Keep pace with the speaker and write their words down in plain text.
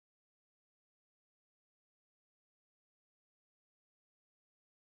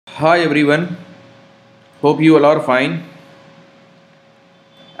Hi everyone, hope you all are fine.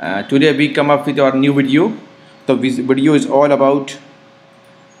 Today we come up with our new video. The video is all about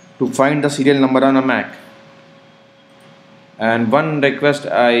to find the serial number on a Mac. And one request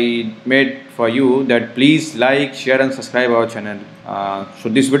I made for you that please like, share and subscribe our channel. So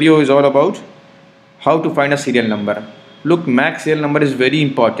this video is all about how to find a serial number. Look, Mac serial number is very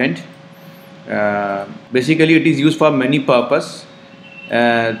important. Basically it is used for many purposes.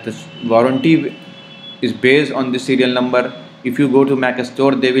 The warranty is based on the serial number. If you go to Mac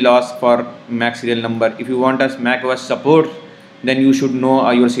store, they will ask for Mac serial number. If you want us Mac OS support, then you should know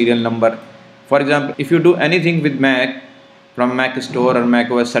your serial number. For example, if you do anything with Mac from Mac store or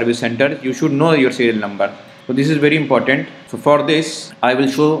Mac OS service center, you should know your serial number. So this is very important. So for this, I will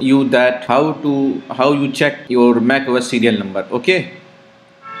show you that how you check your Mac OS serial number. Okay.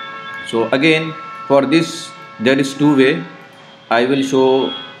 So again, for this there is two ways. I will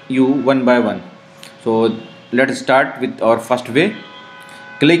show you one by one. So let us start with our first way.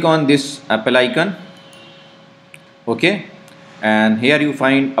 Click on this Apple icon. Okay, and here you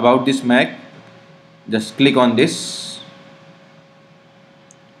find about this Mac. Just click on this.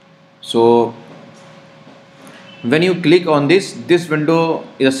 So when you click on this window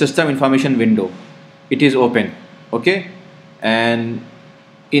is a system information window. It is open. Okay, and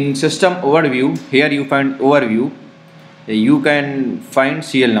in system overview, here you find overview. You can find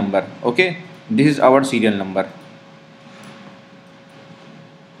serial number. Okay, this is our serial number.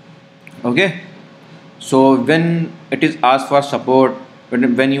 Okay, so when it is asked for support,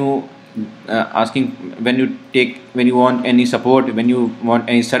 when you want any support, when you want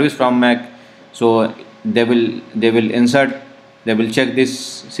any service from Mac, so they will insert, they will check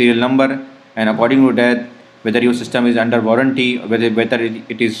this serial number, and according to that, whether your system is under warranty, whether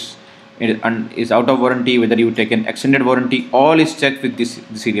it is out of warranty, whether you take an extended warranty, all is checked with this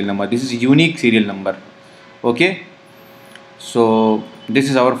serial number. This is unique serial number. Okay, so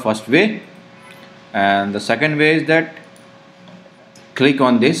this is our first way. And the second way is that click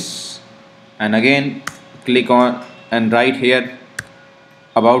on this and again click on and write here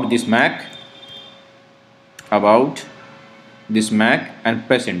about this Mac, and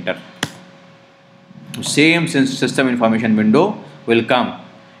press enter. Same system information window will come.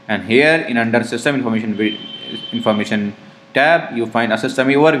 And here in under system information tab, you find a system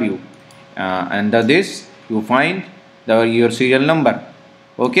overview. Under this you find your serial number.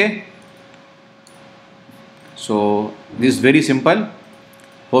 Okay, so this is very simple.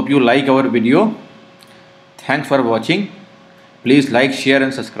 Hope you like our video. Thanks for watching. Please like, share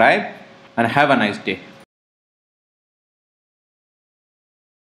and subscribe, and have a nice day.